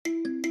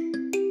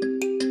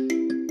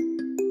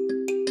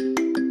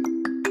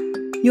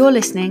You're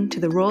listening to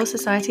the Royal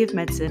Society of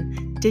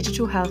Medicine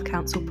Digital Health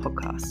Council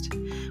podcast,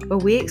 where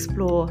we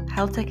explore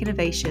health tech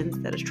innovations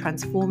that are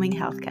transforming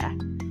healthcare.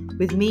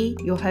 With me,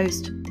 your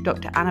host,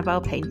 Dr.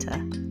 Annabelle Painter.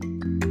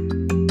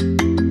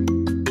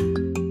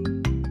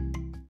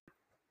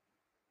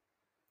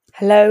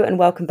 Hello and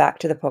welcome back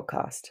to the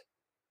podcast.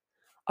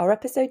 Our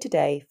episode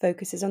today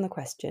focuses on the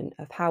question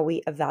of how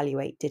we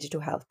evaluate digital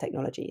health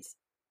technologies.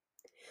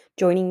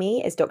 Joining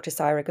me is Dr.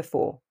 Saira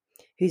Ghafur,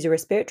 who's a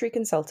respiratory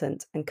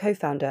consultant and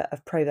co-founder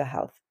of Prova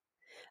Health,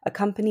 a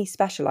company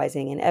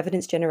specialising in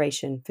evidence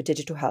generation for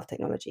digital health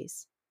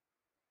technologies.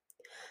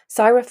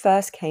 Saira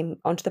first came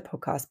onto the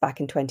podcast back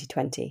in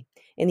 2020,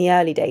 in the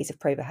early days of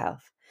Prova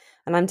Health,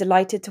 and I'm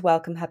delighted to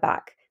welcome her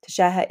back to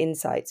share her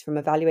insights from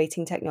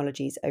evaluating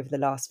technologies over the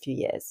last few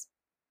years.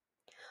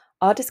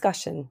 Our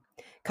discussion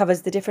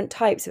covers the different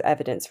types of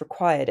evidence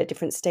required at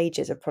different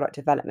stages of product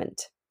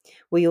development.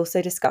 We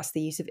also discuss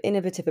the use of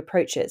innovative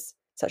approaches,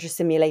 such as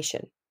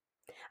simulation,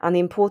 and the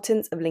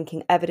importance of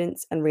linking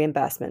evidence and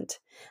reimbursement,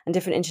 and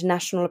different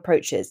international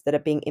approaches that are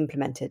being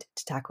implemented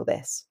to tackle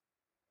this.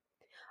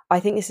 I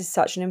think this is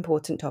such an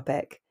important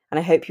topic, and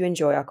I hope you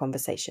enjoy our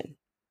conversation.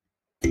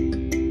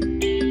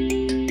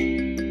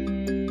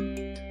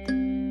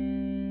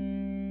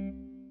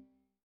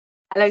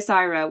 Hello,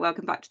 Saira.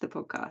 Welcome back to the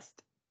podcast.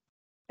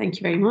 Thank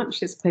you very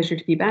much. It's a pleasure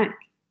to be back.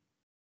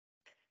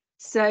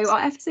 So our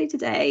episode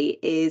today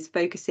is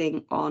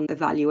focusing on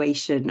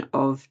evaluation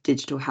of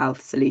digital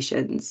health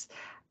solutions.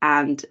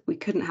 And we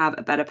couldn't have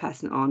a better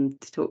person on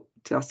to talk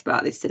to us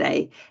about this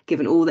today,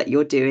 given all that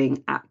you're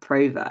doing at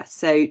Prova.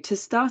 So to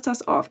start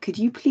us off, could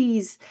you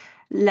please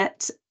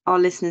let our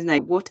listeners know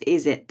what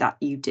is it that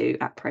you do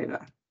at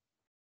Prova?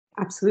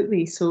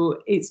 Absolutely.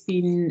 So it's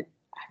been,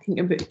 I think,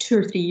 about 2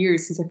 or 3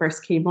 years since I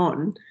first came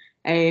on.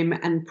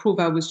 And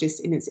Prova was just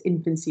in its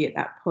infancy at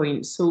that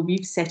point. So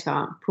we've set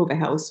up Prova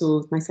Health,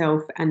 so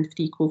myself and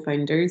 3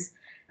 co-founders.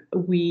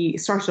 We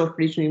started off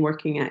originally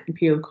working at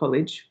Imperial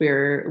College,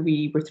 where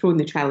we were thrown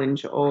the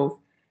challenge of,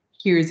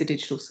 here's a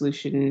digital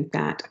solution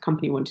that a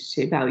company wanted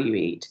to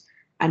evaluate,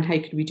 and how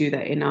could we do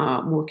that in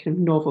a more kind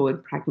of novel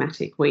and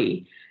pragmatic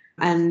way?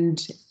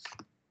 And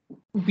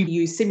we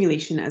used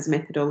simulation as a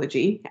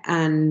methodology,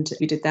 and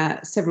we did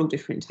that several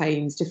different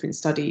times, different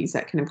studies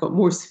that kind of got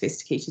more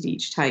sophisticated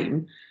each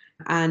time.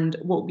 And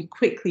what we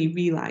quickly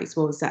realised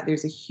was that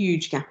there's a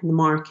huge gap in the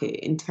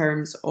market in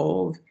terms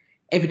of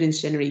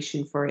evidence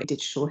generation for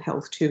digital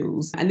health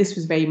tools. And this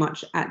was very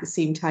much at the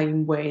same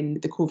time when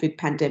the COVID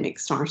pandemic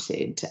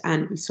started,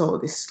 and we saw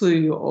this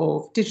slew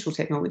of digital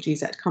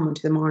technologies that had come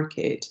onto the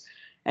market.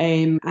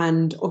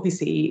 And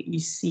obviously you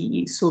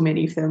see so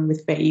many of them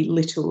with very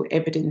little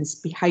evidence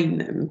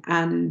behind them.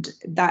 And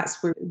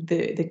that's where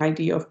the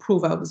idea of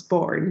Prova was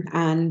born.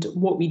 And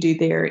what we do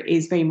there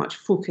is very much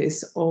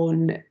focus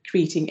on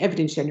creating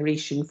evidence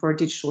generation for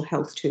digital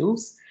health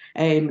tools.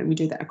 And we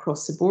do that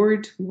across the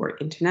board. We work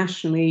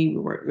internationally.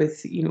 We work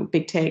with,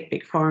 big tech,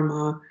 big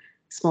pharma,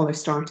 smaller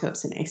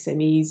startups and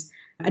SMEs.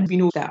 And we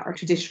know that our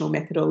traditional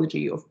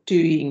methodology of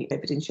doing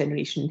evidence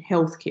generation in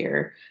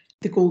healthcare,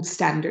 the gold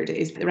standard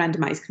is the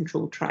randomized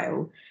controlled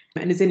trial.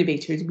 And as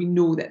innovators, we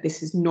know that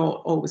this is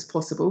not always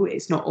possible.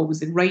 It's not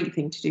always the right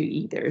thing to do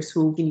either.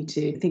 So we need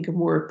to think of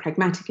more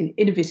pragmatic and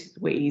innovative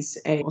ways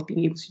of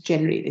being able to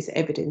generate this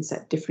evidence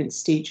at different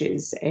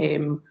stages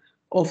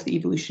of the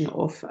evolution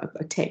of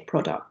a tech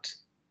product.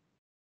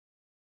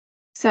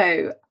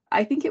 So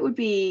I think it would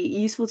be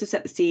useful to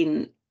set the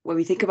scene when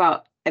we think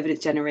about evidence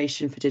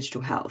generation for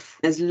digital health.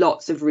 There's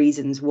lots of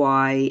reasons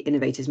why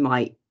innovators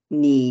might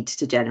need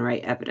to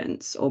generate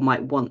evidence or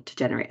might want to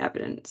generate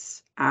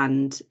evidence.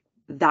 And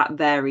that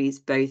varies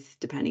both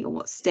depending on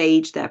what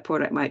stage their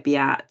product might be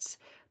at,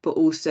 but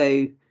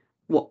also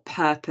what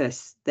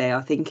purpose they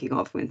are thinking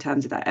of in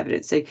terms of that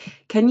evidence. So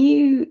can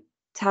you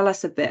tell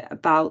us a bit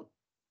about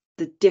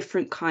the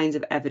different kinds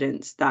of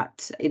evidence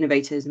that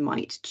innovators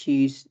might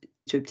choose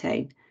to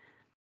obtain?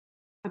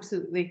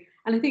 Absolutely.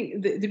 And I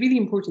think the really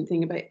important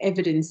thing about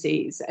evidence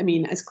is,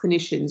 as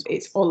clinicians,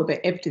 it's all about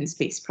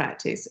evidence-based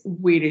practice.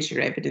 Where is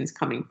your evidence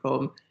coming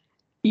from?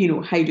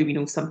 How do we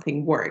know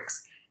something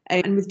works?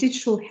 And with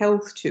digital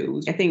health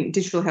tools, I think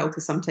digital health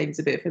is sometimes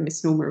a bit of a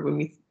misnomer when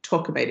we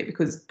talk about it,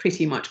 because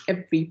pretty much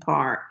every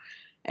part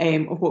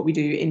of what we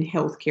do in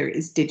healthcare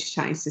is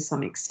digitized to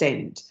some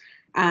extent.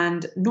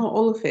 And not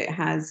all of it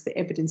has the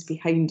evidence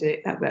behind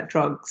it that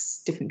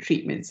drugs, different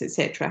treatments,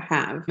 etc.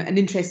 have. And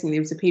interestingly,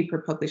 there was a paper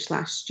published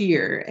last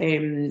year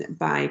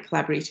by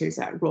collaborators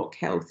at Rock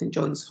Health and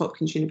Johns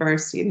Hopkins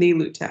University, and they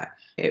looked at,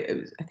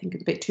 it was, I think,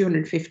 about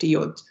 250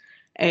 odd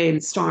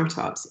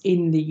startups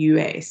in the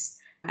US.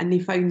 And they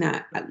found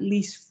that at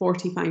least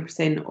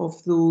 45%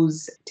 of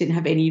those didn't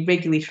have any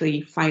regulatory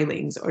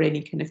filings or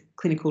any kind of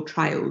clinical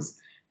trials.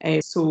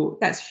 So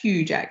that's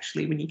huge,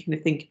 actually, when you kind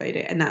of think about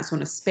it. And that's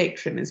on a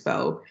spectrum as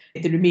well.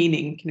 The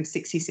remaining kind of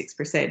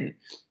 66%,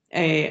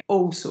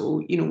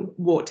 also,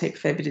 what type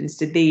of evidence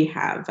did they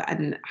have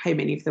and how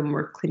many of them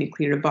were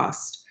clinically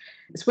robust?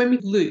 So when we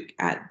look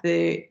at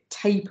the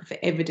type of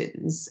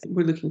evidence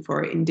we're looking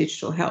for in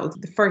digital health,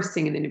 the first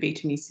thing an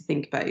innovator needs to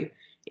think about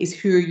is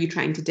who are you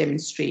trying to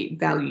demonstrate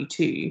value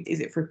to? Is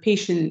it for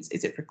patients?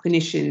 Is it for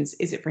clinicians?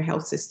 Is it for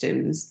health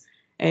systems?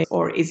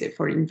 Or is it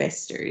for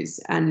investors?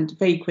 And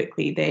very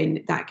quickly,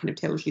 then that kind of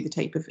tells you the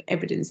type of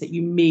evidence that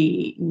you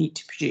may need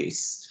to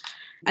produce.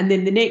 And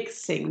then the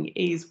next thing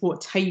is, what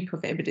type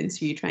of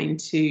evidence are you trying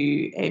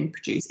to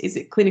produce? Is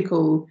it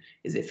clinical?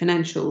 Is it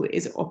financial?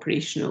 Is it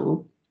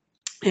operational?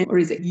 Or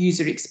is it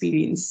user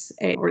experience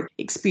or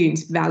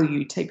experience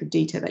value type of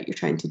data that you're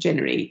trying to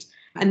generate?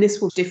 And this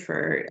will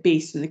differ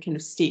based on the kind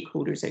of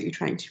stakeholders that you're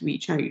trying to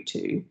reach out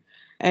to.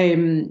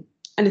 And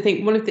I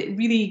think one of the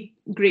really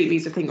great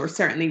ways of thinking, or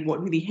certainly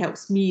what really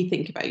helps me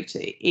think about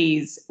it,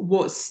 is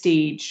what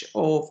stage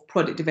of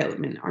product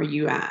development are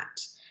you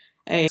at?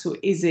 So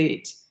is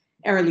it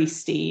early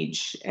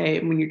stage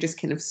when you're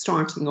just kind of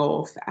starting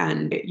off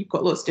and you've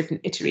got lots of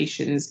different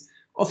iterations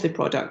of the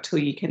product till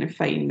you kind of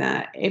find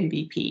that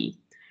MVP?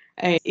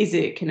 Is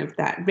it kind of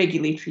that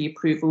regulatory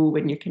approval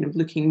when you're kind of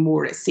looking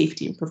more at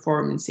safety and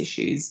performance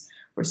issues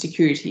or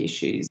security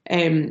issues?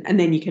 And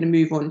then you kind of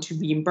move on to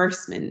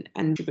reimbursement,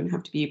 and you're going to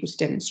have to be able to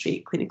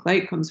demonstrate clinical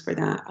outcomes for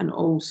that, and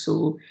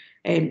also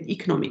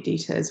economic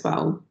data as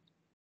well.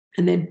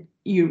 And then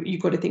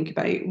you've got to think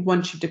about,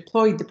 once you've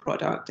deployed the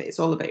product, it's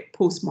all about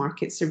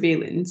post-market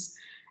surveillance.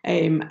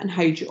 And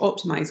how do you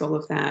optimize all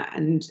of that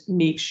and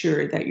make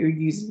sure that you're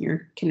using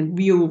your kind of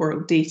real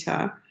world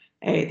data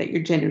that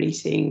you're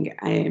generating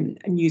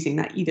and using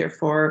that either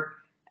for,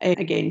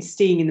 again,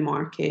 staying in the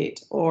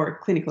market or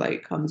clinical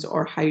outcomes,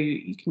 or how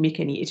you can make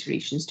any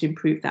iterations to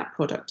improve that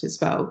product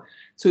as well.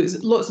 So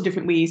there's lots of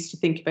different ways to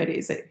think about it.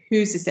 Is that,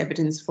 who's this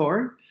evidence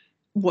for?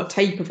 What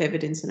type of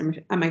evidence am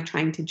I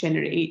trying to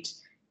generate?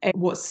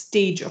 What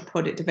stage of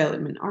product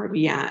development are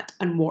we at?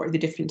 And what are the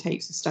different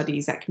types of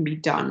studies that can be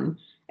done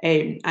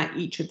at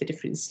each of the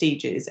different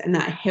stages? And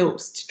that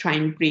helps to try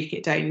and break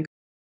it down.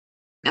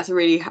 That's a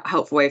really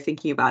helpful way of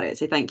thinking about it.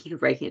 So thank you for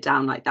breaking it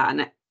down like that.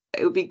 And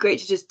it would be great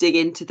to just dig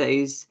into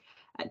those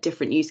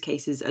different use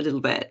cases a little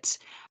bit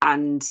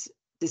and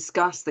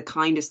discuss the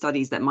kind of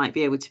studies that might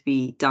be able to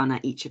be done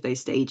at each of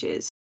those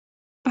stages.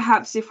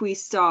 Perhaps if we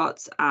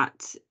start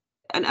at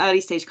an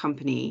early stage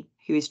company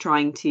who is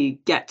trying to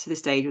get to the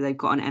stage where they've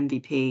got an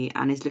MVP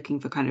and is looking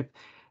for kind of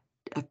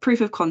a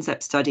proof of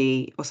concept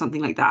study or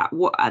something like that,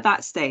 at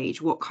that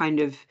stage, what kind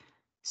of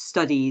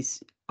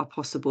studies are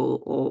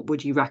possible or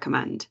would you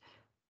recommend?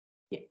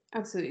 Yeah,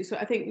 absolutely. So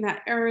I think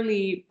that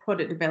early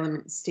product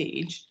development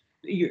stage,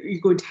 you're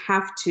going to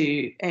have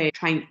to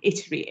try and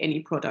iterate any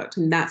product,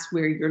 and that's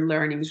where your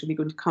learning is really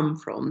going to come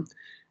from.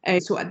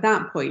 So at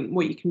that point,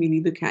 what you can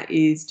really look at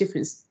is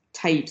different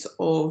types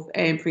of,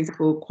 for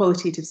example,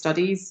 qualitative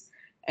studies.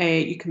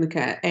 You can look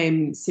at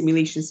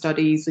simulation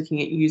studies, looking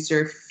at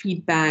user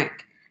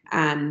feedback,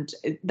 and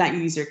that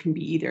user can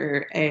be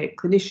either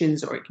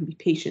clinicians or it can be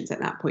patients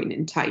at that point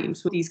in time.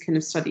 So these kind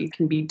of studies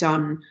can be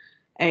done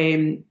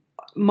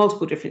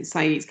multiple different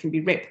sites, can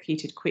be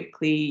replicated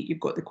quickly. You've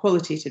got the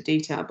qualitative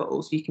data, but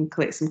also you can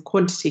collect some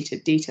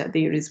quantitative data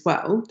there as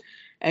well,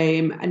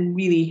 and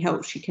really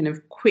helps you kind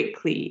of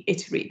quickly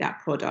iterate that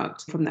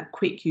product from that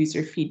quick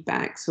user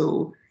feedback.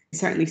 So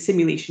certainly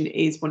simulation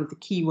is one of the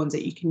key ones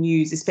that you can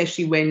use,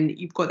 especially when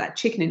you've got that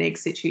chicken and egg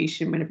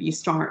situation whenever you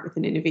start with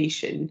an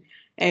innovation.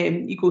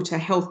 You go to a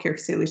healthcare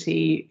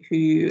facility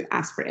who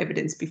asks for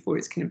evidence before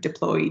it's kind of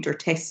deployed or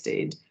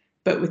tested.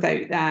 But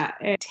without that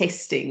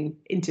testing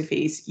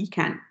interface, you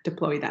can't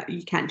deploy that,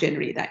 you can't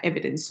generate that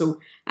evidence. So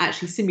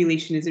actually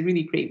simulation is a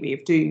really great way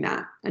of doing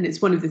that. And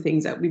it's one of the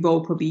things that we've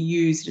all probably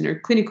used in our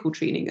clinical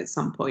training at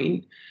some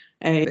point.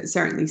 But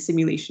certainly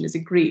simulation is a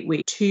great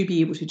way to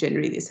be able to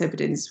generate this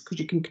evidence, because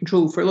you can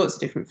control for lots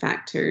of different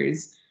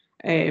factors,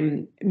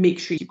 make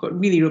sure you've got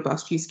really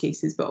robust use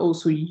cases, but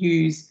also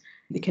use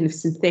the kind of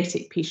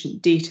synthetic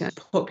patient data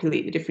to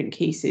populate the different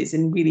cases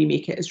and really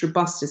make it as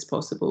robust as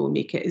possible,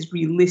 make it as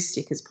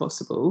realistic as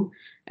possible.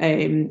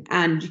 And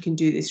you can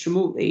do this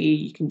remotely.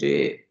 You can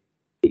do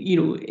it,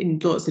 in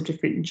lots of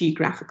different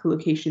geographical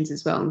locations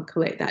as well, and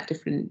collect that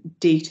different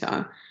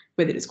data,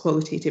 whether it's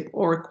qualitative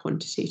or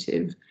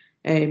quantitative,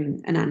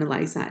 and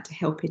analyze that to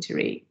help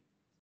iterate.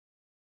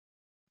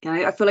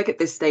 Yeah, I feel like at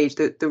this stage,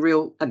 the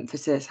real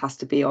emphasis has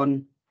to be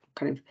on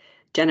kind of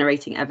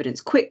generating evidence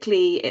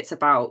quickly. It's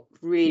about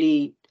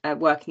really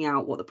working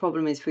out what the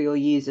problem is for your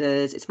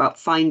users. It's about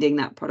finding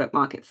that product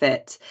market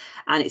fit.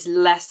 And it's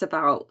less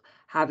about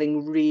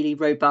having really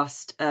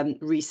robust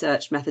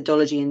research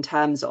methodology in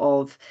terms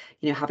of,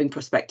 having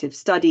prospective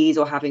studies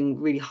or having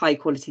really high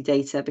quality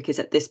data, because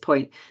at this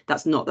point,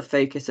 that's not the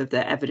focus of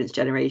the evidence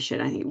generation.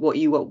 I think what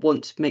you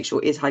want to make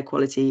sure is high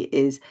quality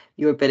is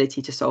your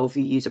ability to solve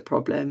your user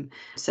problem.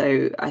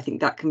 So I think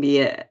that can be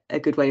a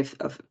good way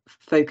of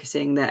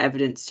focusing the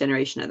evidence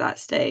generation at that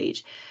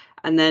stage.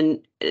 And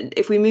then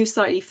if we move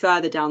slightly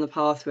further down the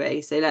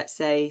pathway, so let's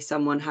say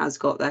someone has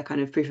got their kind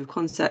of proof of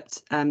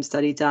concept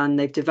study done,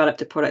 they've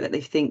developed a product that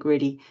they think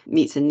really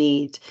meets a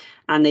need,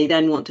 and they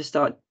then want to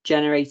start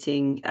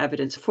generating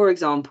evidence, for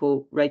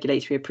example,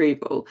 regulatory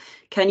approval.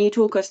 Can you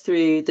talk us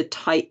through the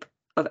type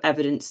of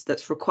evidence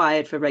that's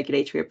required for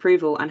regulatory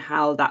approval and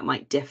how that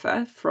might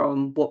differ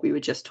from what we were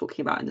just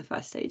talking about in the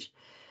first stage?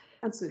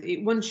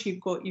 Absolutely. Once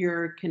you've got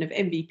your kind of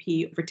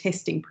MVP for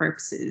testing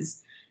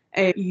purposes,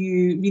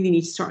 you really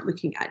need to start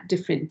looking at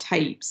different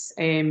types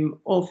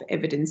of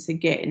evidence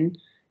again.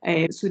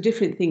 So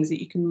different things that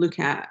you can look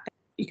at.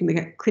 You can look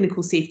at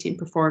clinical safety and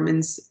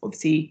performance,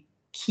 obviously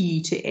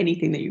key to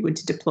anything that you're going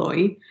to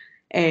deploy.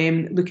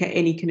 Look at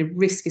any kind of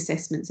risk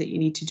assessments that you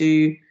need to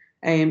do.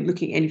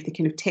 Looking at any of the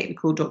kind of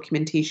technical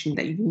documentation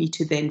that you need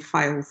to then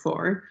file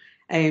for.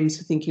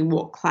 So thinking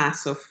what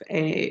class of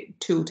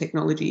tool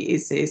technology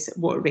is this,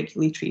 what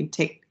regulatory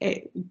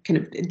kind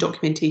of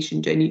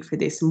documentation do I need for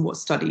this, and what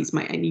studies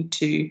might I need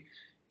to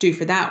do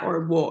for that,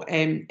 or what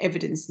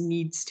evidence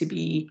needs to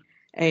be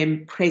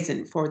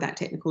present for that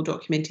technical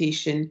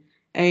documentation.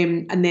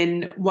 And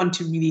then one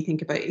to really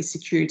think about is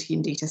security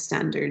and data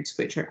standards,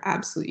 which are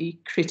absolutely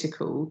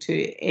critical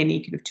to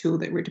any kind of tool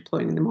that we're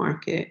deploying in the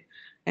market.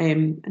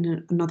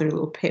 And another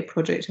little pet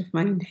project of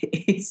mine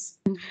is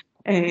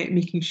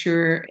making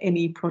sure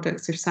any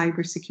products are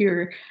cyber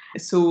secure.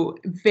 So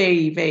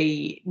very,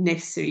 very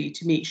necessary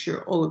to make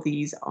sure all of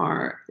these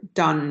are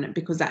done,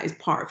 because that is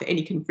part of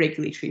any kind of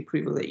regulatory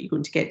approval that you're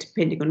going to get,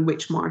 depending on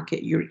which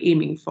market you're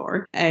aiming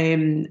for.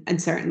 And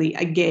certainly,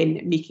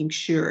 again, making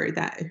sure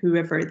that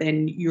whoever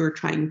then you're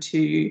trying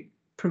to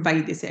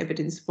provide this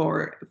evidence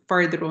for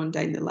further on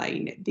down the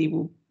line, they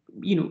will,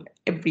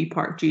 every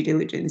part of due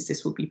diligence,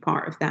 this will be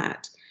part of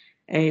that.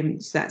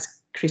 So that's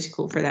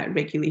critical for that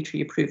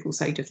regulatory approval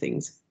side of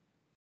things.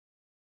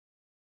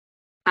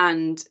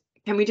 And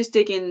can we just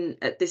dig in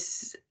at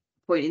this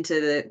point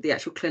into the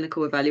actual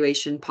clinical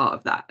evaluation part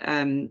of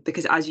that?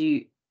 Because as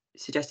you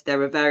suggested,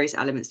 there are various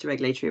elements to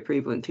regulatory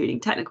approval, including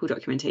technical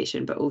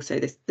documentation, but also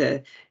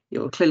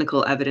your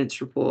clinical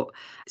evidence report.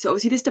 So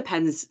obviously this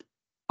depends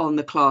on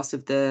the class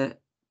of the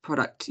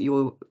product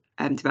you're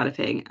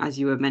developing, as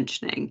you were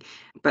mentioning,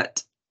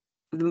 but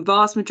the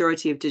vast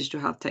majority of digital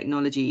health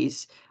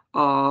technologies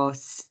are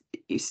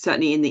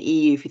certainly in the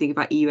EU. If you think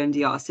about EU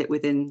MDR, sit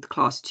within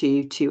class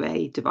 2,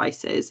 2A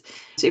devices.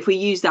 So if we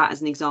use that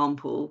as an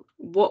example,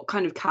 what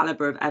kind of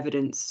caliber of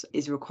evidence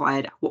is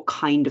required? What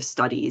kind of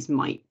studies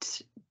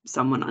might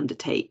someone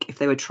undertake if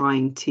they were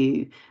trying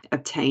to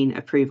obtain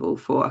approval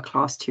for a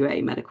class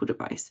 2A medical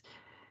device?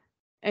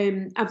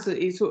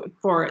 Absolutely. So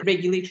for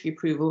regulatory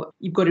approval,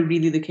 you've got to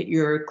really look at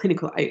your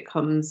clinical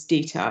outcomes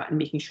data and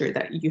making sure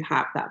that you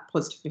have that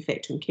positive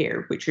effect on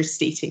care, which you're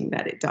stating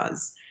that it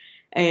does.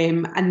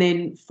 And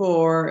then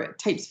for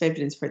types of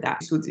evidence for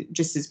that, so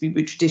just as we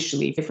would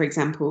traditionally, for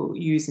example,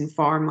 use in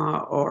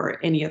pharma or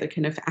any other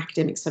kind of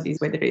academic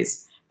studies, whether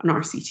it's an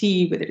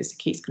RCT, whether it's a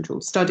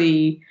case-controlled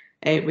study,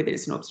 whether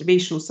it's an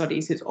observational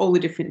study. So it's all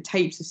the different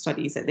types of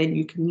studies that then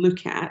you can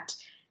look at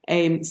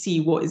and see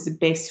what is the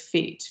best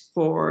fit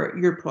for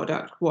your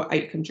product, what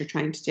outcomes you're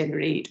trying to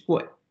generate,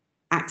 what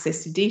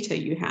access to data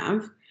you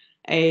have.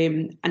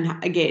 And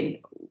again,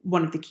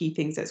 one of the key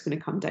things that's going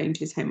to come down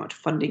to is how much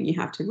funding you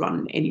have to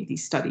run any of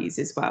these studies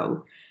as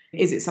well.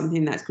 Is it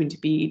something that's going to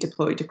be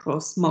deployed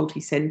across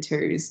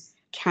multi-centres?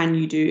 Can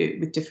you do it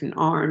with different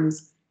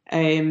arms?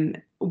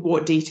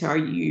 What data are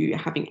you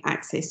having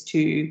access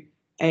to?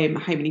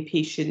 How many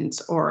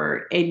patients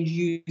or end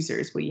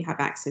users will you have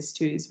access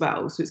to as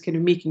well? So it's kind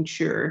of making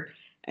sure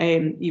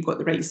you've got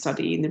the right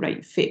study and the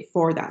right fit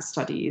for that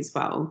study as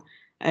well.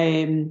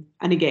 And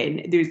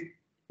again, there's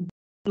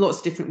lots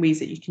of different ways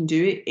that you can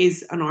do it.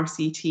 Is an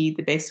RCT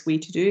the best way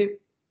to do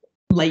it?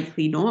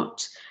 Likely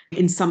not.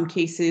 In some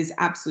cases,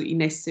 absolutely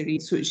necessary.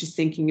 So it's just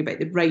thinking about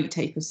the right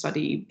type of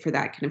study for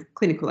that kind of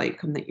clinical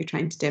outcome that you're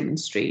trying to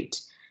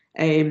demonstrate.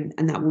 And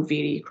that will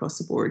vary across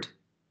the board.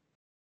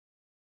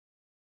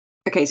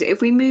 Okay, so if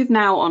we move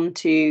now on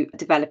to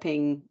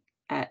developing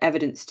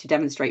evidence to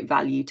demonstrate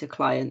value to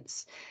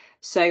clients,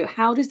 so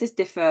how does this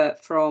differ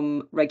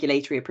from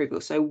regulatory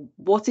approval? So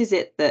what is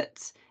it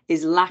that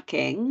is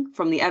lacking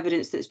from the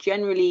evidence that's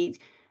generally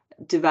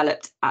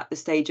developed at the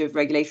stage of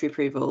regulatory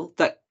approval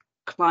that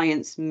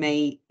clients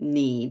may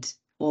need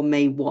or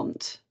may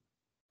want?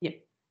 Yeah.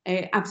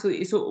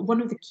 Absolutely. So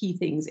one of the key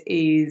things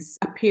is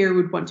a payer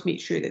would want to make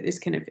sure that there's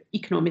kind of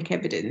economic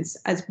evidence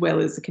as well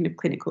as the kind of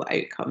clinical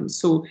outcomes.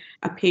 So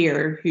a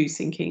payer who's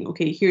thinking,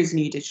 okay, here's a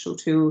new digital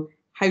tool.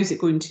 How's it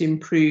going to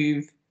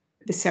improve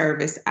the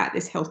service at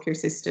this healthcare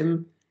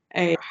system?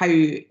 How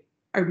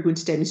are we going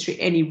to demonstrate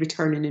any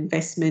return on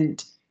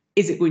investment?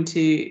 Is it going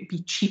to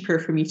be cheaper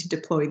for me to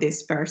deploy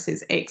this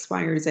versus X,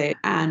 Y, or Z?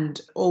 And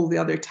all the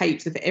other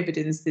types of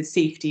evidence, the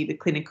safety, the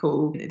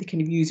clinical, the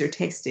kind of user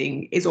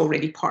testing is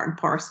already part and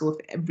parcel of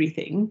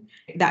everything.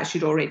 That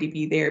should already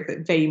be there, but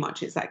very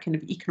much it's that kind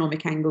of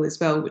economic angle as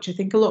well, which I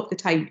think a lot of the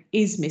time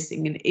is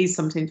missing and is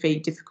sometimes very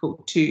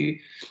difficult to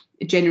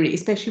generate,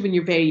 especially when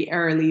you're very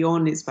early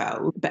on as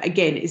well. But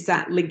again, is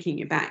that linking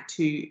it back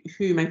to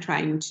who am I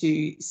trying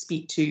to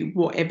speak to,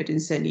 what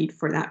evidence I need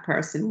for that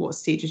person, what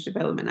stage of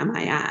development am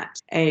I at?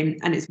 And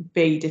it's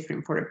very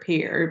different for a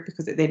payer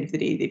because at the end of the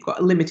day, they've got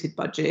a limited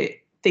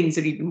budget. things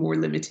are even more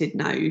limited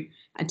now,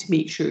 and to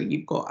make sure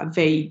you've got a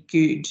very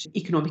good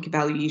economic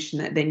evaluation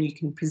that then you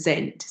can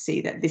present to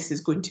say that this is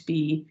going to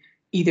be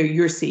either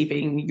your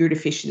saving, your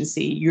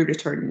efficiency, your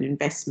return on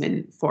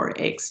investment for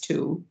X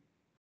tool.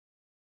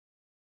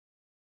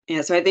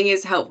 Yeah, so I think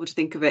it's helpful to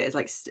think of it as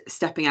like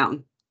stepping out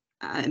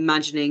and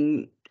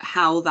imagining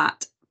how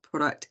that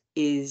product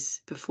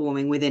is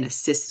performing within a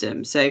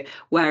system. So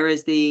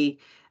whereas the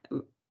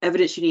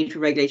evidence you need for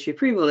regulatory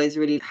approval is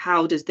really,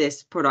 how does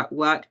this product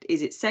work?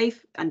 Is it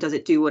safe, and does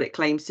it do what it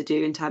claims to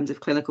do in terms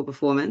of clinical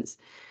performance?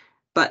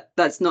 But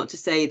that's not to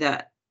say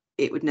that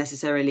it would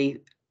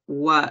necessarily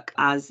work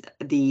as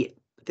the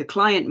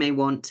client may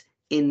want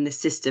in the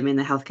system, in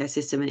the healthcare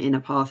system, and in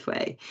a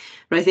pathway.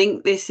 But I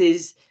think this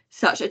is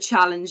such a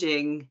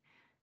challenging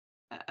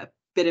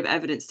bit of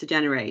evidence to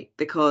generate,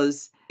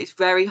 because it's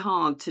very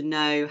hard to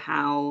know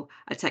how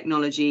a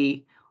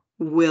technology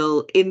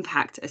will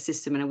impact a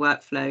system and a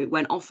workflow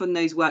when often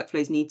those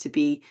workflows need to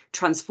be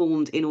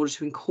transformed in order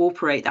to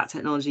incorporate that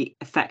technology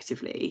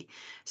effectively.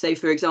 So,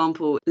 for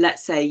example,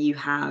 let's say you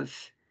have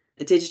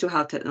a digital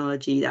health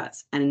technology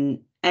that's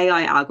an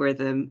AI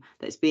algorithm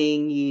that's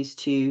being used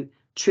to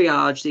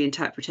triage the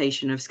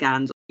interpretation of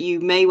scans. You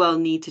may well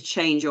need to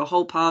change your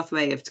whole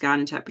pathway of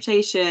scan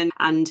interpretation,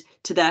 and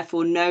to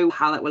therefore know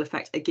how that will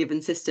affect a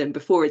given system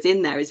before it's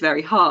in there is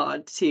very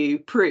hard to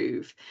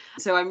prove.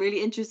 So I'm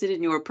really interested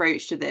in your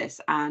approach to this,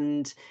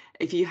 and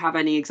if you have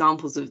any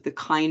examples of the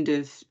kind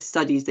of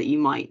studies that you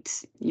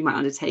might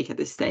undertake at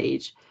this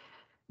stage.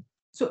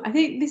 So I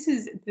think this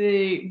is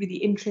the really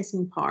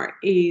interesting part,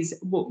 is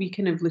what we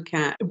kind of look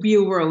at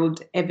real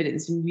world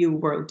evidence and real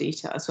world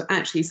data. So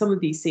actually some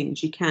of these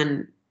things you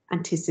can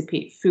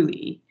anticipate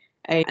fully.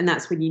 And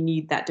that's when you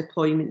need that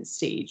deployment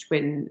stage,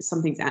 when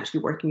something's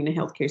actually working in a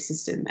healthcare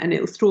system, and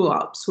it'll throw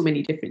up so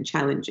many different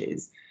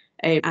challenges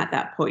at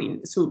that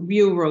point. So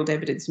real world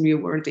evidence and real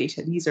world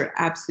data, these are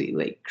absolutely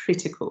like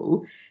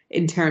critical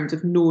in terms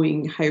of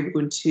knowing how we're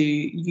going to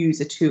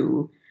use a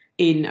tool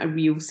in a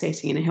real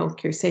setting, in a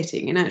healthcare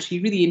setting. And actually,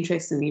 really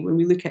interestingly, when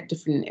we look at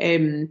different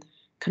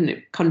kind of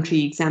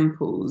country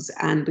examples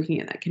and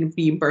looking at that kind of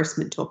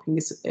reimbursement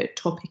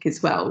topic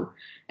as well,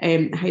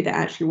 how that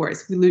actually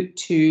works. We look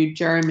to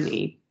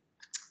Germany.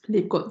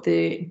 They've got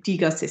the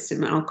DIGA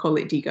system, and I'll call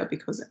it DIGA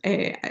because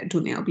I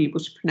don't think I'll be able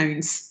to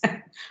pronounce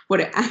what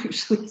it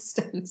actually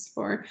stands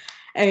for.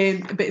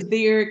 But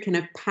their kind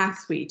of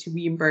pathway to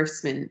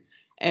reimbursement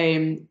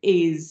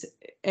is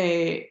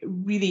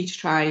really to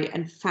try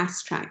and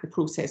fast track the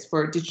process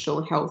for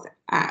digital health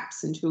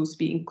apps and tools to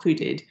be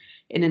included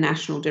in a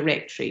national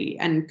directory.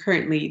 And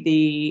currently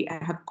they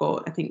have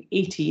got, I think,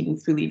 18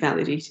 fully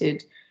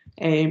validated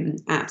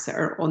apps that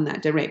are on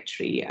that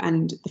directory.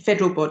 And the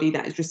federal body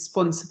that is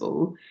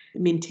responsible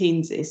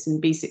maintains this,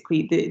 and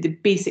basically the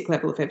basic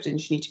level of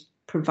evidence you need to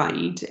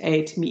provide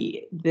to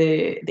meet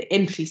the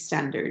entry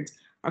standards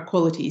are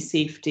quality,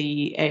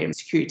 safety,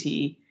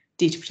 security,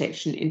 data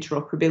protection,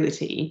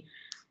 interoperability.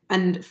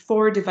 And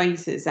for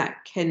devices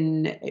that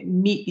can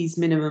meet these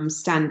minimum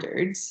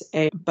standards,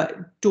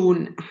 but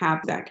don't have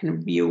that kind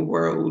of real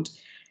world,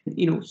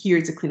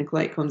 here's the clinical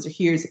outcomes, or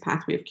here's a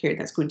pathway of care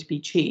that's going to be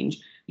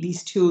changed,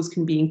 these tools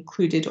can be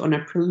included on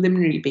a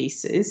preliminary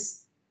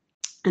basis.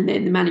 And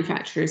then the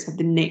manufacturers have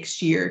the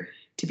next year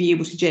to be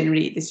able to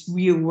generate this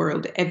real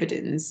world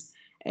evidence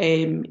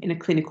in a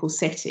clinical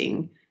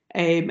setting,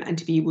 and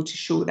to be able to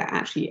show that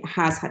actually it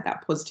has had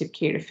that positive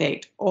care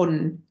effect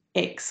on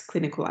X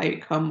clinical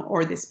outcome,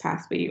 or this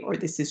pathway, or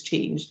this has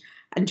changed,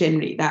 and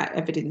generate that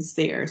evidence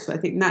there. So I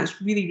think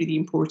that's really, really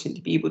important,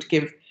 to be able to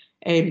give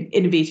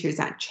innovators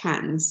that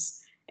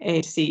chance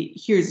to say,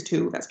 here's a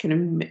tool that's kind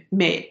of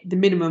met the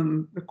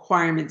minimum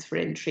requirements for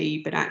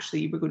entry, but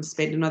actually we're going to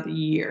spend another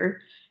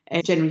year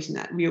generating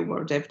that real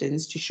world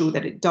evidence to show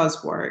that it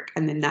does work,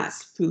 and then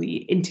that's fully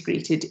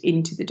integrated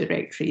into the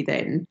directory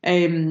then.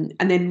 And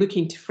then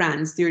looking to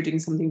France, they're doing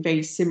something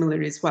very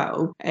similar as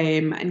well,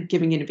 and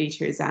giving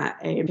innovators that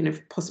kind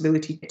of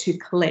possibility to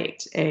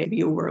collect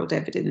real world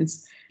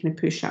evidence and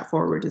push that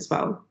forward as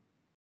well.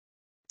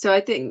 So I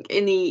think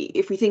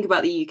if we think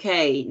about the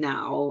UK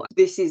now,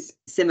 this is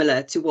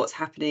similar to what's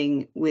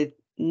happening with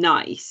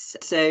NICE.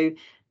 So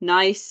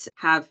NICE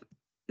have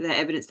their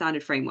evidence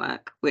standard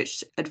framework,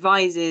 which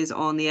advises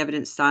on the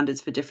evidence standards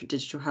for different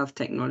digital health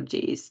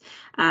technologies.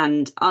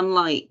 And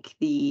unlike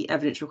the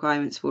evidence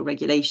requirements for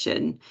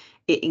regulation,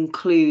 it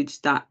includes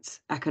that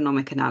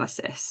economic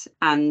analysis.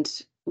 And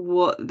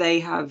what they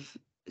have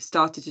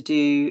started to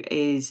do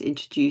is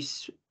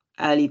introduce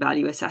early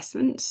value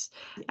assessments,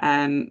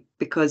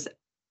 because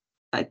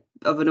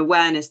of an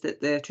awareness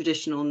that the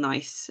traditional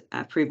NICE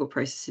approval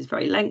process is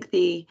very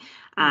lengthy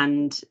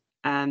and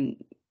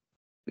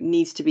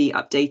needs to be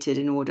updated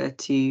in order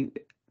to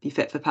be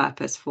fit for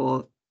purpose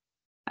for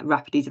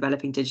rapidly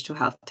developing digital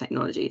health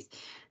technologies.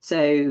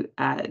 So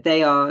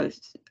they are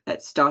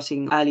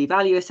starting early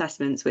value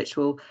assessments, which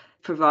will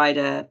provide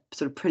a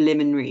sort of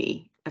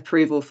preliminary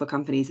approval for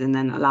companies and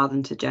then allow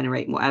them to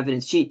generate more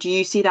evidence. Do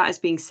you see that as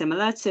being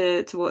similar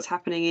to what's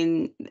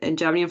happening in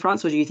Germany and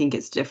France, or do you think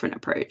it's a different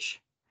approach?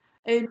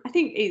 I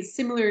think it's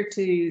similar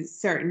to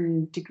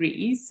certain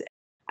degrees.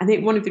 I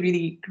think one of the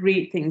really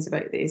great things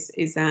about this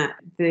is that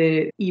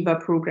the EVA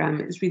programme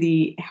is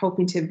really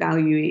helping to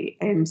evaluate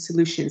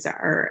solutions that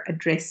are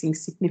addressing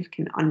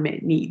significant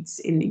unmet needs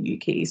in the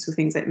UK. So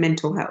things like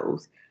mental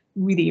health,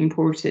 really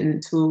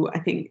important. So I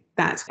think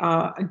that's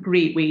a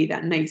great way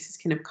that NICE has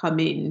kind of come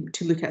in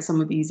to look at some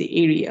of these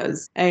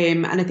areas.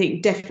 And I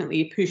think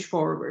definitely a push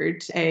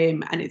forward.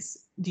 And it's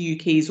the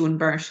UK's own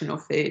version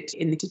of it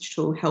in the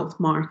digital health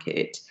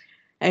market.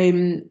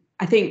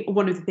 I think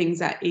one of the things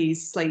that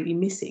is slightly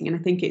missing, and I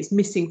think it's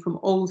missing from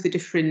all the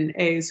different,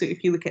 so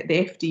if you look at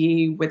the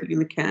FDA, whether you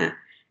look at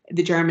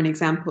the German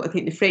example, I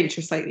think the French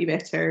are slightly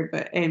better,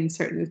 but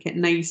certainly look at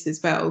NICE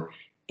as well,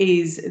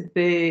 is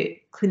the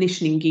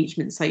clinician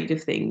engagement side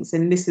of things.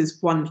 And this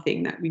is one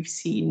thing that we've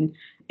seen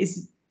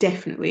is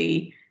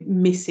definitely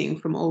missing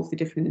from all of the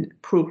different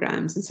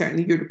programs, and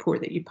certainly your report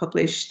that you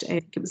published,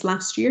 I think it was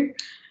last year,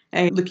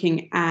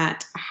 looking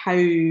at how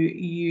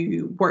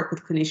you work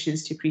with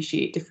clinicians to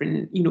appreciate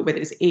different, whether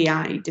it's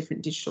AI,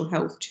 different digital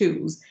health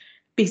tools.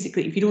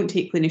 Basically, if you don't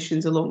take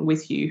clinicians along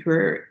with you who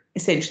are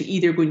essentially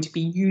either going to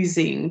be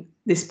using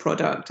this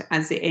product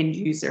as the end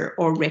user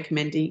or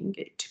recommending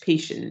it to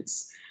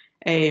patients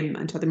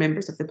and to other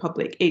members of the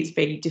public, it's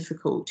very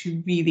difficult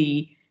to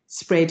really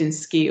spread and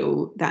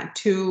scale that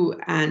tool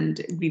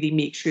and really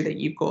make sure that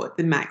you've got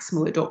the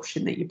maximal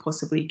adoption that you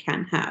possibly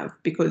can have,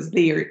 because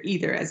they are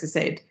either, as I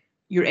said,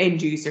 your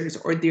end users,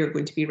 or they're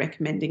going to be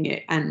recommending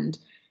it. And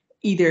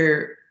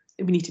either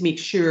we need to make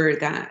sure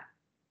that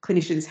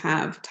clinicians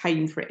have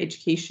time for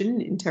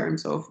education in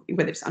terms of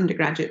whether it's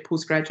undergraduate,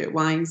 postgraduate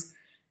wise,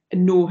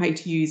 and know how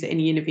to use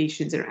any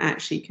innovations, and are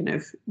actually kind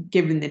of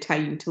given the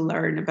time to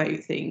learn about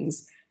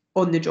things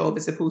on the job,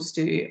 as opposed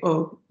to,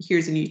 oh,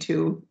 here's a new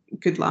tool,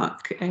 good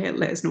luck,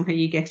 let us know how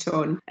you get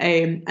on.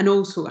 And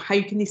also, how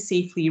can they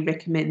safely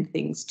recommend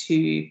things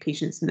to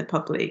patients and the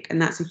public?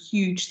 And that's a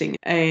huge thing.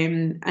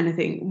 And I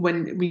think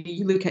when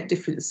we look at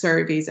different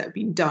surveys that have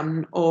been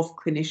done of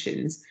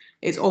clinicians,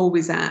 it's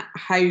always at,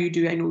 how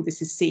do I know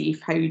this is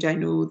safe? How do I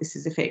know this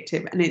is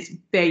effective? And it's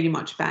very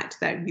much back to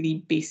that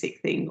really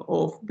basic thing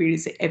of, where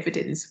is the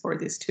evidence for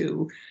this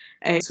tool?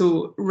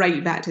 So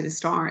right back to the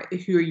start,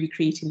 who are you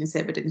creating this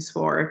evidence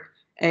for?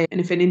 And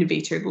if an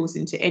innovator goes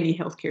into any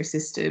healthcare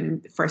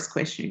system, the first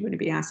question you're going to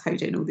be asked, how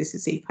do I know this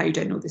is safe? How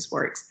do I know this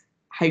works?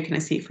 How can I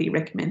safely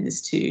recommend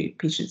this to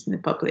patients and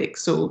the public?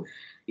 So,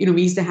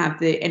 we used to have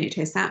the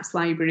NHS apps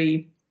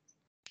library.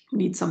 We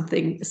need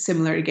something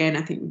similar again,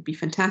 I think would be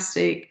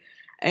fantastic.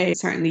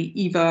 Certainly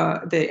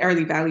EVA, the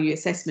early value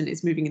assessment,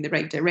 is moving in the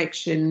right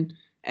direction.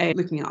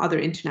 Looking at other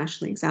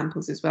international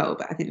examples as well.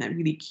 But I think that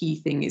really key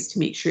thing is to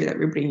make sure that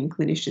we're bringing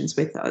clinicians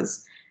with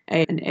us,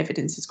 and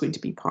evidence is going to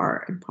be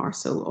part and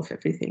parcel of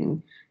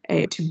everything,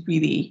 to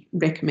really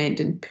recommend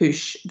and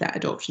push that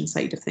adoption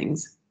side of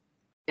things.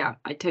 Yeah,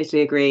 I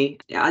totally agree.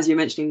 As you're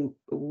mentioning,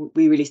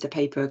 we released a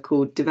paper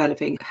called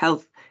Developing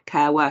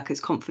Healthcare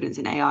Workers' Confidence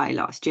in AI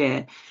last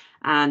year.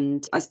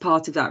 And as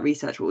part of that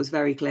research, what was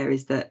very clear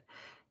is that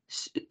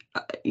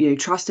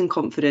trust and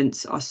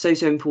confidence are so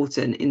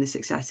important in the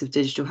success of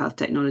digital health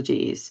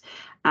technologies.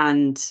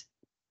 And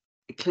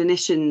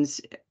clinicians,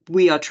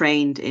 we are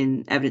trained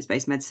in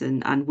evidence-based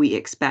medicine, and we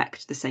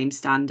expect the same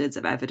standards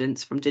of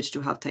evidence from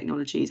digital health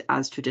technologies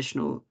as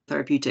traditional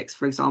therapeutics,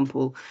 for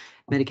example,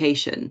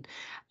 medication.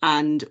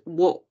 And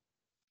what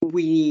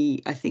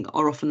we, I think,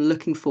 are often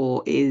looking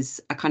for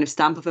is a kind of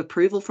stamp of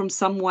approval from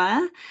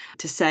somewhere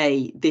to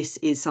say this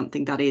is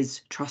something that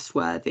is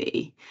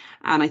trustworthy.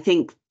 And I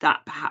think that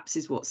perhaps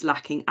is what's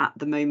lacking at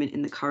the moment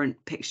in the current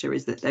picture,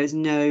 is that there's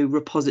no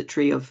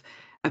repository of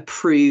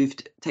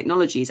approved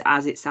technologies,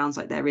 as it sounds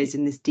like there is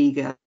in this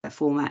DIGA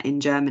format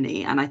in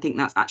Germany. And I think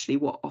that's actually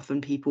what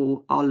often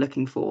people are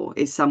looking for,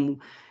 is some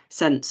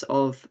sense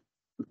of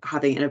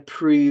having an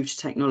approved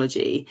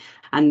technology.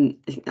 And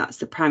I think that's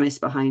the premise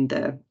behind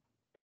the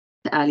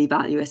early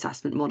value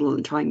assessment model,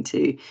 and trying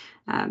to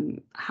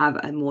have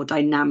a more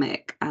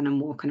dynamic and a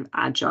more kind of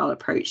agile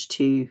approach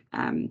to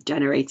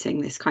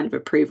generating this kind of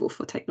approval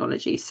for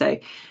technology. So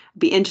it'd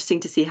be interesting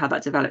to see how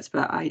that develops.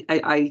 But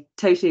I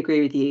totally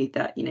agree with you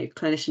that,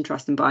 clinician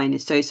trust and buy-in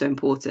is so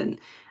important.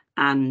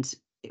 And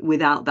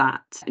without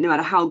that, no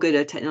matter how good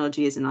a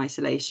technology is in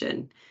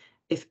isolation,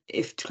 if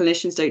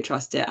clinicians don't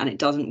trust it and it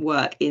doesn't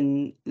work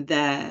in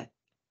their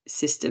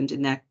systems,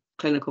 in their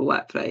clinical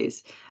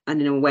workflows, and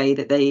in a way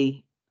that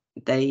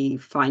they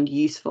find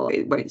useful,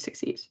 it won't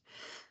succeed.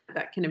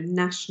 That kind of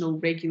national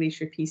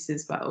regulatory piece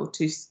as well,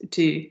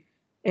 to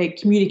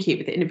communicate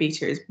with the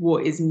innovators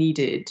what is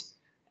needed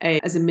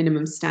as a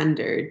minimum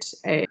standard,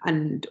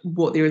 and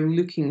what they're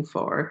looking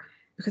for.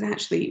 Because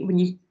actually, when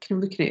you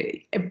kind of look at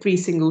it, every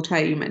single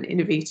time an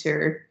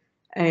innovator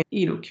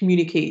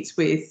communicates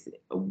with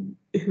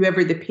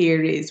whoever the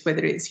payer is,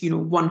 whether it's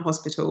one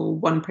hospital,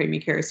 one primary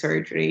care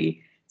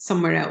surgery,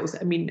 somewhere else.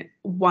 I mean,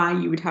 why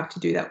you would have to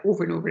do that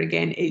over and over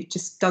again, it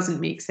just doesn't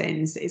make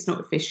sense. It's not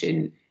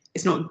efficient.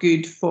 It's not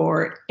good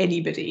for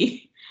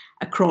anybody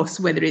across,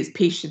 whether it's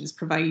patients,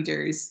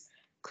 providers,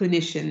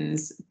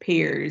 clinicians,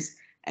 payers.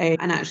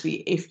 And actually,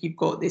 if you've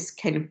got this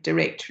kind of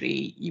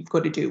directory, you've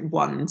got to do it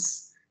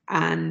once,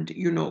 and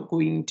you're not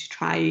going to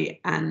try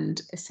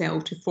and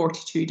sell to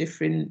 42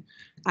 different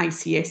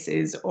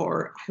ICSs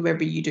or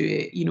however you do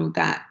it,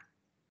 that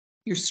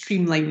you're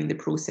streamlining the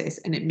process,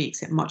 and it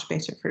makes it much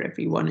better for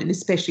everyone. And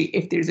especially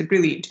if there's a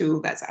brilliant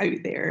tool that's out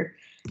there,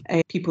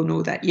 people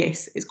know that,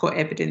 yes, it's got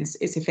evidence,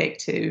 it's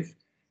effective,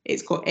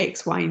 it's got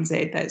X, Y, and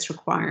Z that's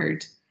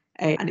required.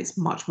 And it's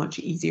much, much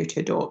easier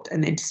to adopt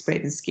and then to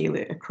spread and scale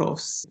it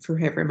across for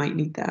whoever might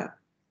need that.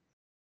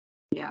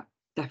 Yeah,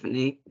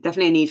 definitely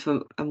a need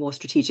for a more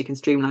strategic and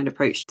streamlined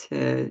approach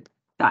to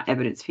that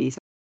evidence piece.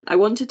 I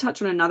want to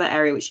touch on another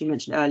area which you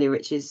mentioned earlier,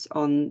 which is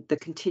on the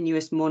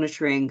continuous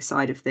monitoring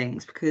side of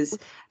things, because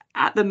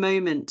at the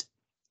moment,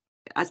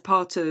 as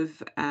part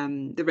of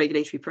the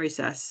regulatory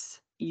process,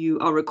 you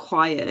are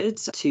required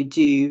to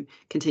do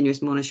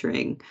continuous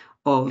monitoring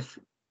of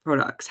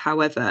products.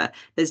 However,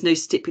 there's no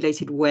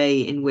stipulated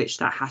way in which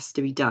that has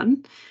to be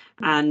done.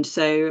 And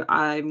so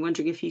I'm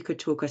wondering if you could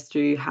talk us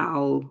through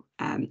how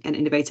an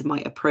innovator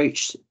might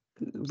approach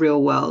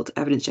real world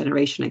evidence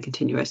generation and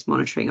continuous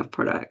monitoring of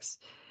products.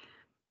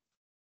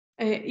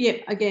 Yeah,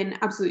 again,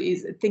 absolutely,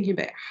 is thinking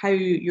about how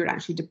you're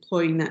actually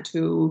deploying that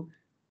tool,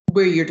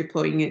 where you're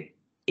deploying it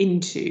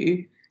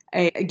into.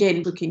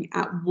 Again, looking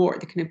at what are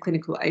the kind of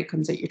clinical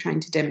outcomes that you're trying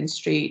to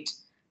demonstrate,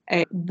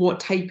 what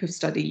type of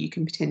study you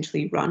can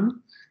potentially run,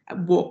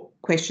 what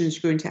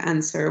questions you're going to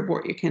answer,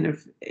 what your kind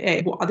of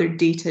what other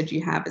data do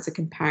you have as a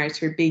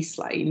comparator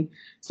baseline.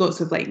 So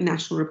lots of like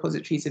national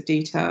repositories of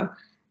data,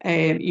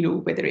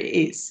 whether it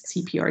is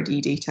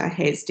CPRD data,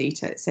 HES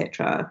data,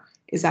 etc.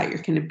 Is that your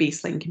kind of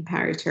baseline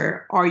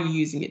comparator? Are you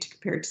using it to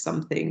compare to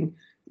something?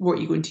 What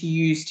are you going to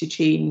use to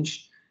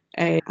change?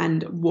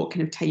 And what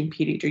kind of time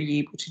period are you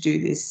able to do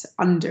this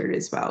under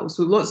as well?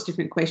 So lots of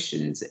different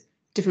questions,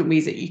 different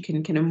ways that you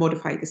can kind of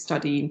modify the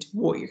study into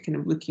what you're kind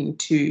of looking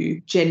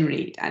to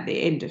generate at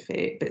the end of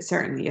it. But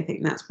certainly, I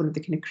think that's one of the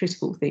kind of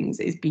critical things,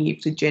 is being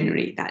able to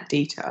generate that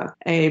data.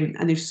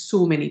 And there's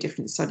so many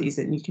different studies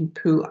that you can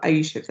pull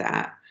out of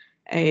that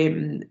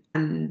and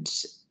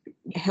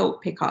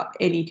help pick up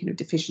any kind of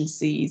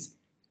deficiencies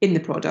in the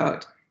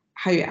product,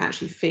 how it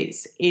actually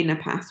fits in a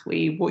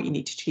pathway, what you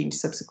need to change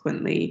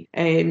subsequently,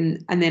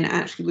 and then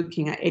actually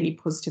looking at any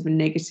positive and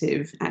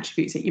negative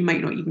attributes that you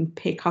might not even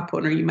pick up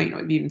on, or you might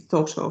not have even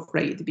thought of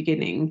right at the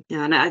beginning.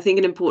 Yeah, and I think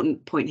an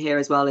important point here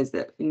as well is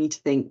that we need to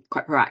think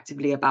quite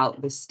proactively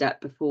about this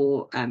step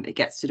before it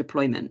gets to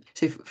deployment.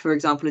 So, for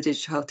example, a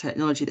digital health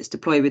technology that's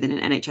deployed within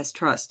an NHS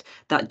trust,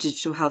 that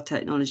digital health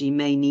technology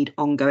may need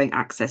ongoing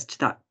access to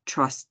that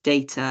trust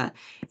data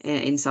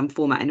in some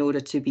format in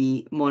order to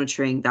be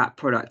monitoring that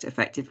product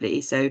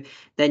effectively. So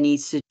there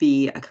needs to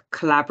be a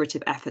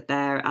collaborative effort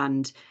there,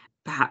 and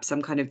perhaps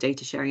some kind of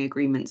data sharing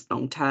agreements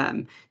long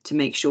term to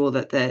make sure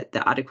that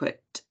the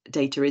adequate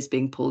data is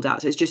being pulled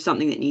out. So it's just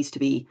something that needs to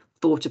be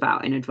thought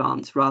about in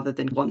advance rather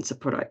than once a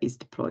product is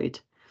deployed.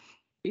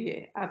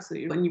 Yeah,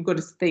 absolutely. And you've got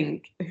to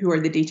think, who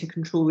are the data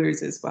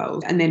controllers as well,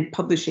 and then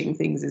publishing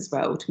things as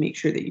well to make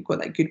sure that you've got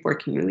that good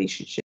working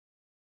relationship.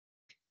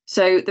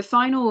 So the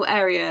final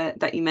area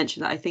that you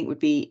mentioned that I think would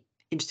be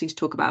interesting to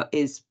talk about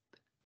is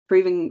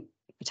proving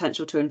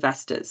potential to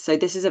investors. So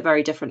this is a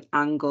very different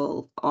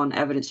angle on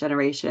evidence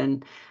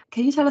generation.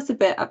 Can you tell us a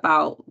bit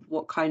about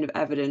what kind of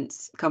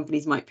evidence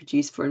companies might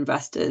produce for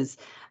investors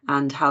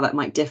and how that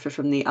might differ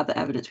from the other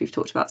evidence we've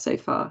talked about so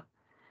far?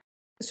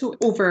 So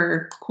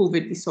over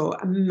COVID, we saw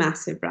a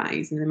massive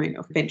rise in the amount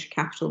of venture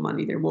capital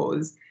money there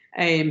was,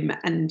 and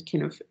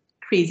kind of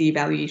crazy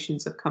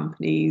valuations of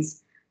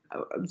companies.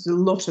 It was a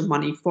lot of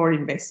money for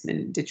investment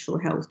in digital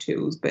health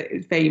tools, but it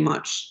was very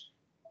much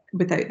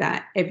without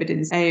that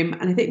evidence. And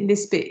I think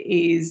this bit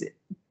is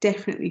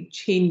definitely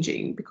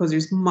changing because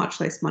there's much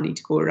less money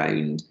to go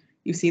around.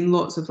 You've seen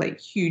lots of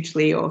like huge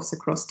layoffs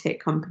across tech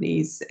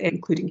companies,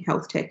 including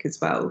health tech as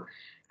well.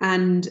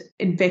 And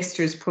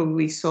investors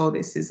probably saw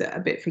this as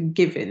a bit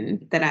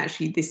forgiven, that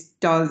actually this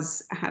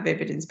does have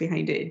evidence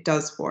behind it. It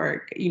does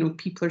work.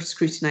 People are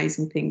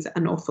scrutinizing things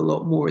an awful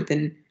lot more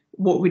than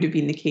what would have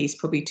been the case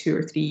probably 2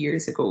 or 3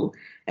 years ago.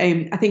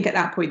 I think at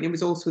that point there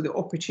was also the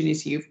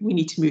opportunity of, we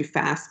need to move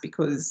fast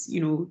because,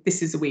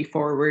 this is the way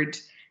forward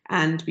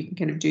and we can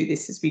kind of do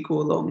this as we go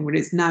along.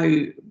 Whereas now,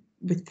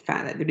 with the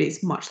fact that there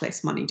is much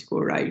less money to go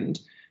around,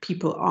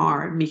 people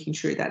are making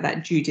sure that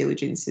that due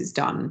diligence is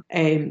done.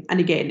 And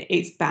again,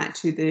 it's back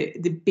to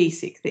the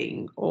basic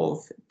thing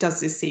of, does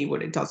this say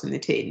what it does in the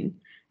tin?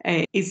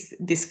 Is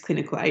this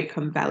clinical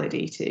outcome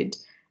validated?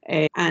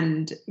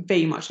 And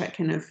very much that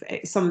kind of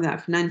some of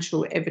that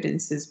financial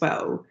evidence as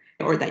well,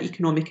 or that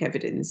economic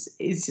evidence,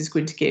 is just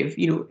going to give,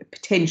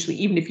 potentially,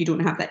 even if you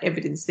don't have that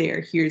evidence there,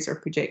 here's our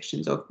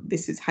projections of,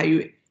 this is how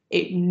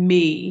it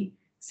may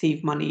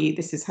save money,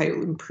 this is how it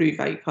will improve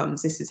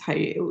outcomes, this is how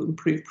it will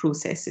improve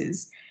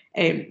processes,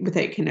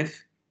 without kind of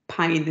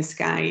pie in the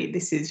sky.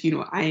 This is,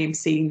 I am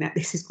saying that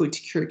this is going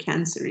to cure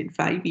cancer in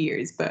 5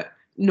 years, but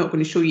not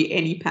going to show you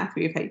any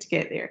pathway of how to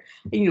get there.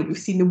 And, we've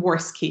seen the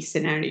worst case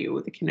scenario,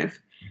 the kind of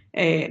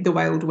the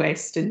Wild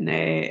West and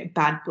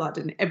Bad Blood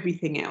and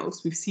everything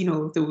else. We've seen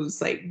all of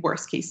those like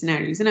worst case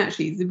scenarios, and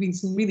actually there've been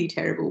some really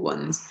terrible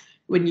ones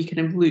when you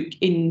kind of look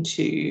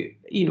into,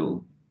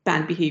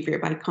 bad behaviour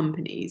by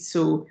companies.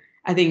 So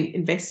I think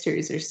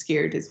investors are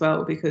scared as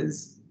well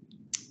because,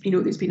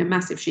 there's been a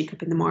massive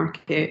shake-up in the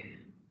market.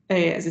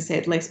 As I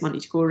said, less money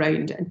to go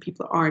around, and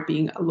people are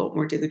being a lot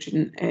more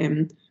diligent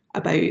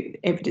about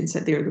evidence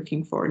that they're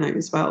looking for now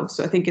as well.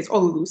 So I think it's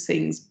all of those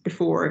things.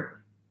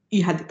 Before,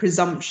 you had the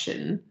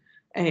presumption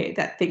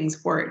that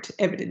things worked,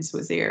 evidence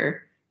was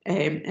there,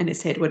 and it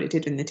said what it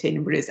did in the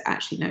tin, whereas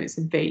actually now it's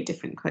a very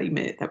different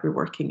climate that we're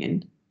working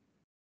in.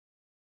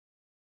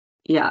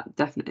 Yeah,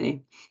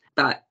 definitely.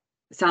 But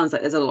it sounds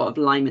like there's a lot of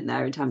alignment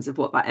there in terms of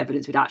what that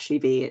evidence would actually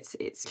be.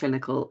 It's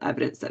clinical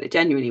evidence that it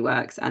genuinely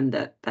works, and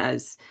that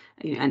there's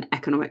an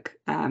economic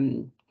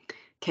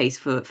case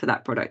for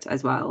that product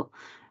as well.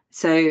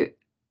 So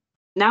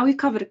now we've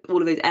covered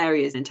all of those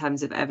areas in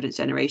terms of evidence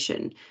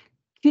generation.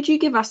 Could you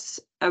give us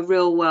a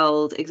real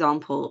world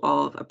example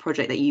of a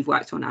project that you've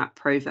worked on at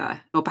Prova,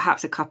 or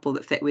perhaps a couple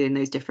that fit within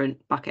those different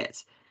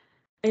buckets?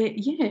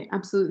 Yeah,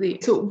 absolutely.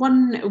 So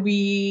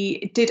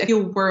we did a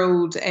real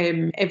world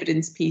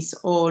evidence piece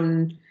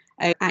on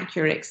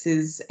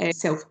AccuRx's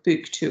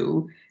self-book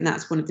tool, and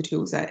that's one of the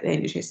tools that the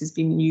NHS has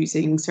been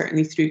using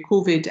certainly through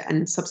COVID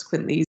and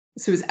subsequently.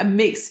 So it's a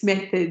mixed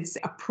methods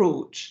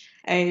approach,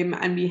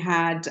 and we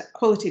had a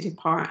qualitative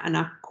part and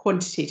a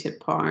quantitative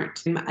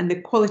part, and the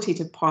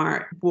qualitative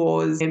part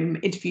was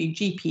interviewing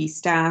GP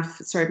staff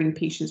serving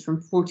patients from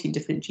 14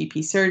 different GP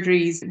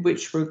surgeries,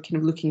 which were kind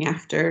of looking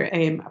after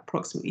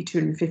approximately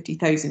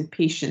 250,000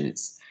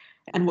 patients.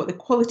 And what the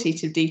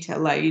qualitative data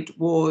allowed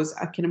was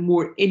a kind of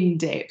more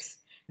in-depth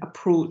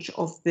approach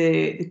of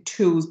the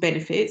tool's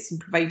benefits, and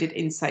provided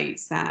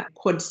insights that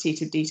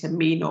quantitative data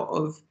may not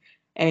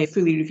have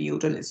fully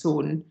revealed on its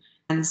own.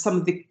 And some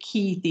of the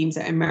key themes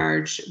that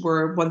emerged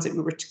were ones that we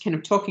were kind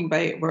of talking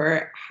about,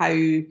 were how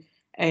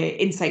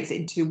insights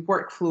into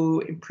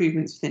workflow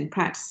improvements within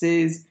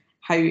practices,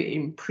 how it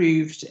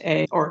improved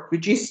or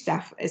reduced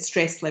staff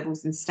stress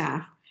levels in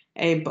staff,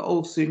 but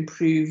also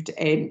improved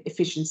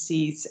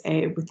efficiencies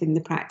within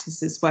the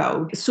practice as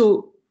well.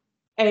 So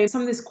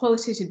some of this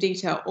qualitative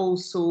data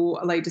also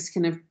allowed us to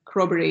kind of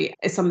corroborate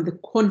some of the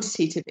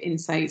quantitative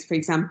insights, for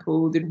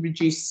example, the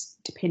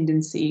reduced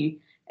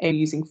dependency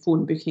using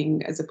phone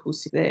booking as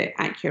opposed to the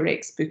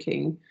AccuRx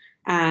booking.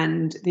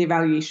 And the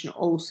evaluation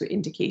also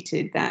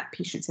indicated that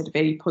patients had a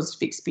very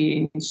positive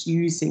experience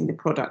using the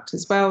product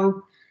as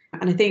well.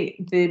 And I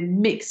think the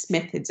mixed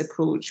methods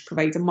approach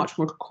provides a much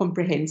more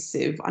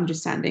comprehensive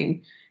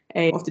understanding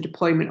of the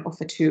deployment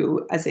of a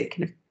tool, as it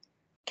kind of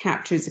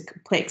captures the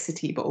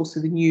complexity but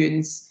also the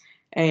nuance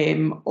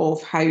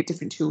of how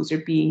different tools are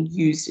being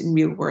used in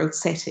real world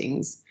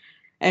settings.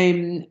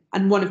 And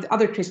one of the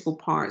other critical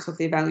parts of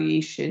the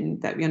evaluation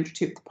that we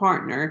undertook with the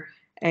partner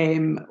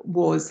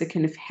was the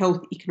kind of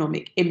health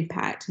economic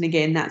impact. And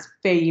again, that's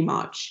very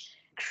much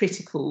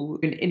critical.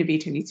 An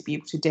innovator needs to be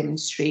able to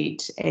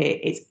demonstrate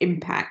its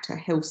impact to a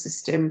health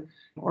system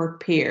or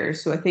payer.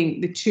 So I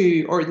think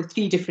the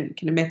three different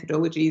kind of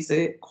methodologies,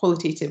 the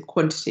qualitative,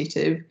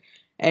 quantitative,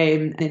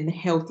 and then the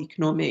health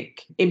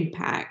economic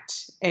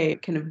impact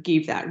kind of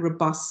gave that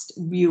robust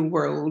real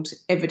world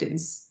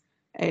evidence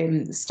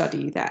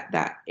study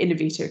that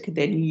innovator could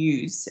then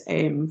use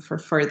for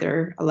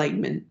further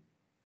alignment.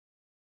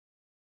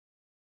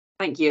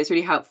 Thank you. It's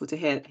really helpful to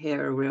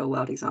hear a real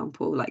world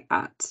example like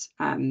that,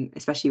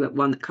 especially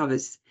one that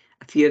covers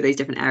a few of those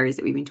different areas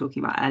that we've been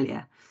talking about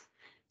earlier.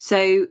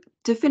 So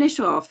to finish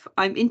off,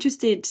 I'm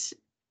interested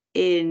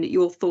in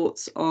your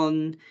thoughts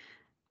on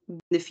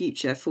the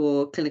future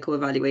for clinical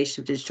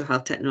evaluation of digital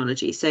health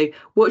technology. So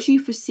what do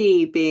you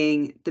foresee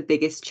being the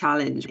biggest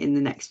challenge in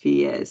the next few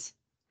years?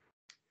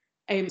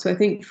 So I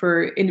think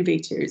for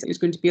innovators, there's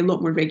going to be a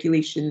lot more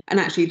regulation. And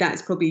actually,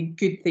 that's probably a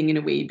good thing in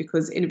a way,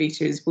 because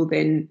innovators will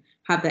then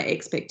have that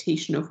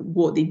expectation of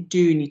what they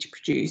do need to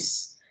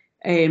produce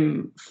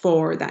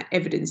for that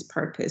evidence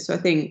purpose. So I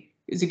think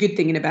it's a good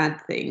thing and a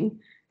bad thing.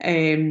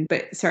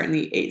 But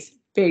certainly it's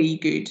very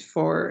good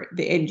for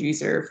the end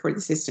user, for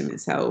the system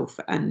itself,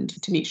 and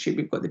to make sure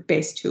we've got the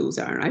best tools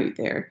that are out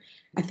there.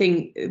 I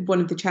think one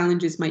of the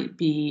challenges might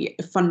be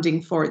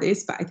funding for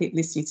this, but I think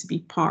this needs to be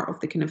part of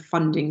the kind of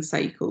funding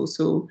cycle.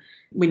 So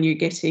when you're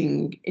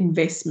getting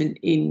investment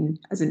in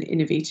as an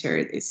innovator,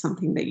 it's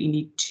something that you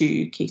need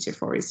to cater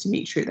for, is to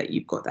make sure that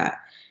you've got that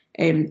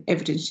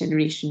evidence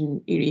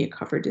generation area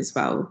covered as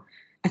well.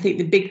 I think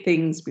the big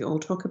things we all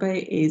talk about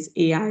is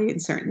AI,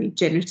 and certainly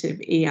generative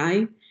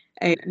AI.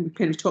 And we've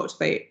kind of talked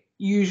about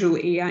usual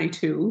AI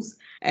tools,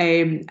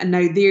 and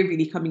now they're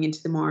really coming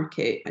into the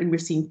market, and we're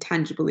seeing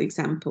tangible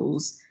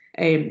examples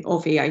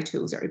of AI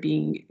tools that are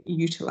being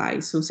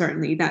utilised. So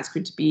certainly that's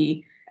going to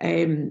be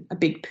a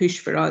big push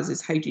for us,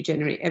 is how do you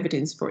generate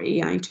evidence for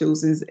AI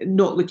tools, is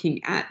not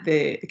looking at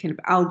the kind of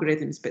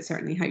algorithms, but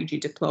certainly how do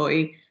you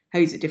deploy how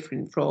is it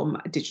different from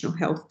a digital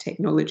health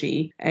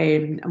technology,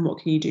 and what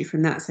can you do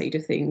from that side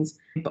of things?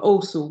 But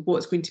also,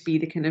 what's going to be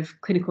the kind of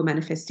clinical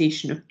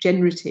manifestation of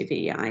generative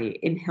AI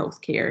in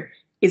healthcare?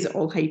 Is it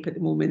all hype at the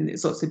moment?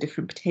 There's lots of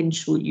different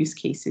potential use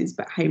cases,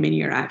 but how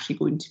many are actually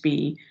going to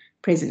be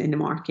present in the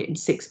market in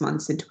 6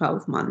 months and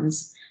 12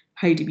 months?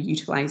 How do we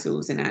utilise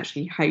those, and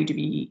actually how do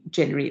we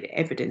generate the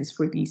evidence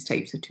for these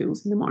types of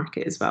tools in the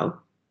market as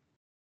well?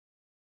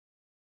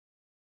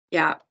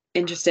 Yeah,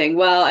 interesting.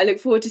 Well, I look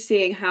forward to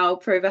seeing how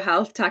Prova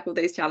Health tackle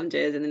those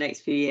challenges in the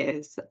next few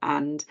years.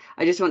 And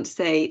I just want to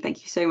say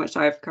thank you so much,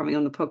 Saira, for coming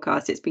on the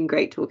podcast. It's been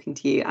great talking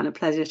to you and a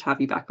pleasure to have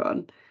you back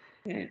on.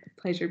 Yeah,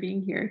 pleasure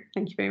being here.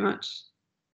 Thank you very much.